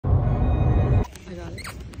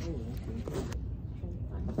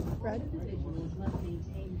red.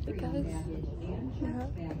 The guys.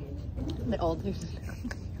 Yeah. They all do.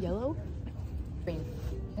 Yellow, green,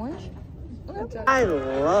 orange. I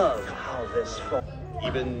love how this falls.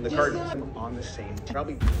 Even the Cardinals on the same.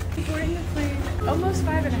 Probably. Boarding the plane. Almost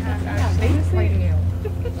 5.5 hours. They just like new.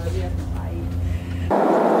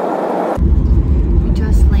 We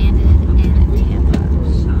just landed in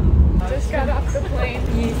Tampa. Just got off the plane.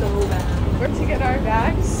 We're to get our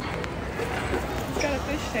bags. It's got a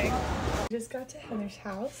fish tank. We just got to Heather's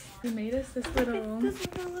house. He made us this little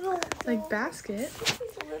like basket.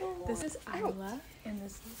 This is Isla and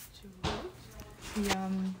this is Julie.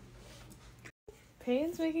 Yum.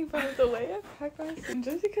 Peyton's making fun of the way I pack my food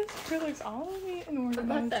just because it looks all on me and we're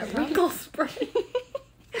About that about wrinkle spray.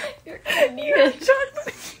 You're gonna need it.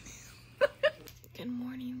 Good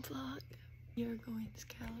morning, vlog. You're going to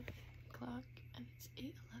scallop clock and it's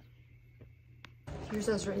 8:11. Here's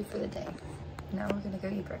us ready for the day. Now we're gonna go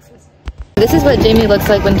eat breakfast. This is what Jamie looks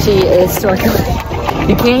like when she is snorkeling.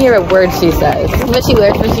 You can't hear a word she says. This is what she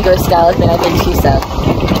wears when she goes scalloping, I think she said.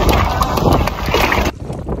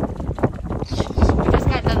 We just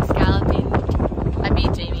got done scalloping. I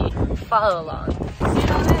beat Jamie. Follow along.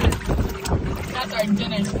 That's our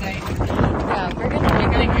dinner tonight. Yeah, we're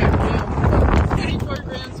gonna get 24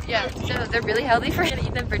 grams. yeah, so they're really healthy. We're gonna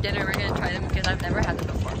eat them for dinner. We're gonna try them because I've never had them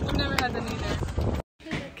before. I've never had them either.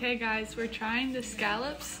 Okay guys, we're trying the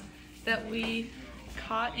scallops that we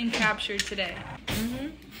caught and captured today.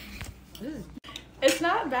 It's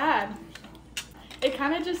not bad. It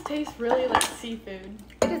kind of just tastes really like seafood.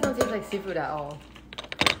 It does not taste like seafood at all.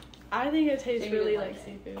 I think it tastes really like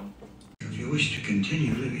seafood. If you wish to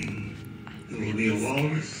continue living, you will be a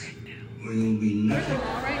walrus, or you will be nothing.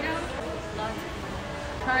 Right now,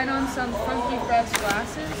 trying on some funky fresh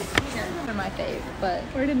glasses. They're my fave, but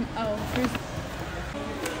Where did, oh, here's,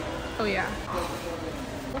 oh yeah.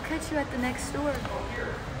 we'll catch you at the next store.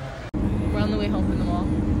 We're on the way home from the mall.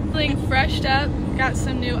 Feeling freshed up, got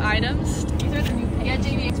some new items. These are the new. Yeah,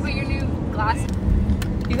 Jamie, let's put your new glasses.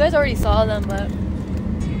 You guys already saw them, but.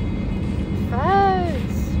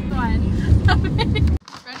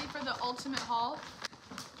 Ready for the ultimate haul?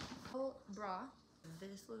 Bra.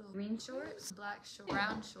 This little green shorts, black shorts,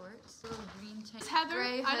 brown shorts, little green tank. Heather,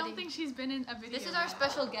 gray I don't hoodie. think she's been in a video. This is our yet.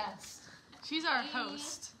 special guest. She's our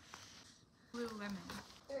host. Blue lemon.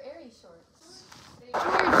 They're airy shorts.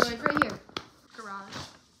 George, right here. Garage,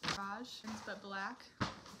 but black.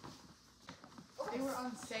 They were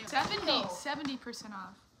on sale. 70%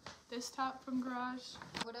 off. This top from Garage.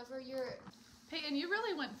 Whatever your. Peyton, you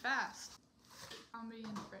really went fast. Zombie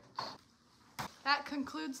and Fritz. That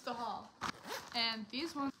concludes the haul. And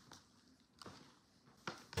these ones.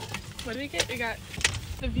 What did we get? We got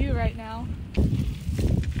the view right now.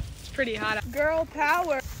 It's pretty hot. Girl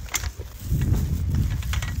power. At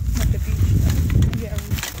the beach. Yeah.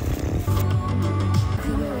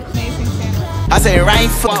 Amazing sandwich. I say right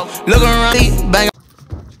foot, look around, bang.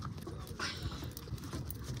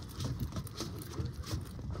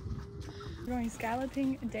 We're going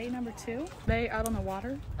scalloping day number 2. They out on the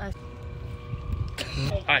water.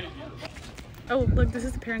 Hi. Oh, look, this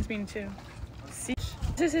is the parents' meeting too. See?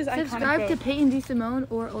 This is iconic. Subscribe to Peyton D. Simone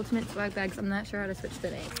or Ultimate Swag Bags. I'm not sure how to switch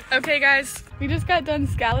the name. Okay, guys, we just got done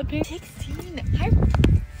scalloping. 16.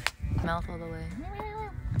 Mouth all the way.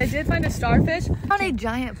 I did find a starfish. On a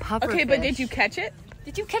giant puffer Okay, but did you catch it?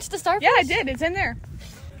 Did you catch the starfish? Yeah, I did. It's in there.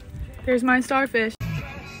 Here's my starfish.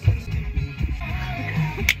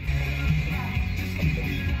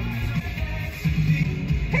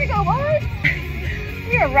 Here you go, boys.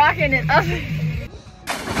 We are rocking it up.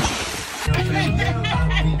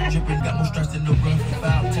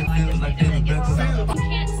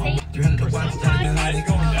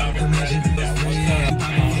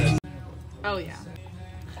 Oh yeah.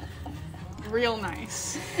 Real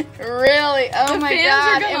nice. Really? Oh my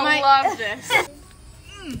god. The fans are gonna love this.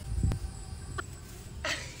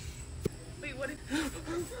 Wait, what?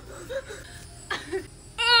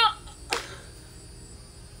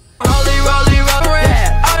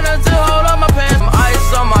 I know to hold on my pants, some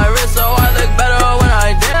ice on my wrist, so I look better when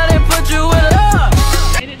I did. I didn't put you in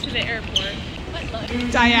Made it to the airport.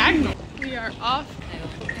 Diagonal. We are off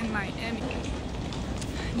in Miami.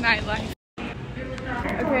 Nightlife.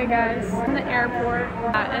 Okay guys, in the airport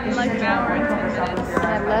in like an hour and 10 minutes.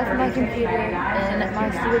 I left my computer in my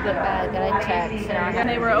stupid book bag that I checked. And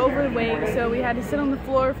they were overweight, so we had to sit on the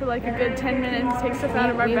floor for like a good 10 minutes, take stuff out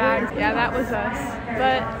of our bags. Yeah, that was us.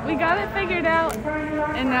 But we got it figured out,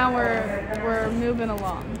 and now we're moving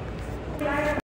along.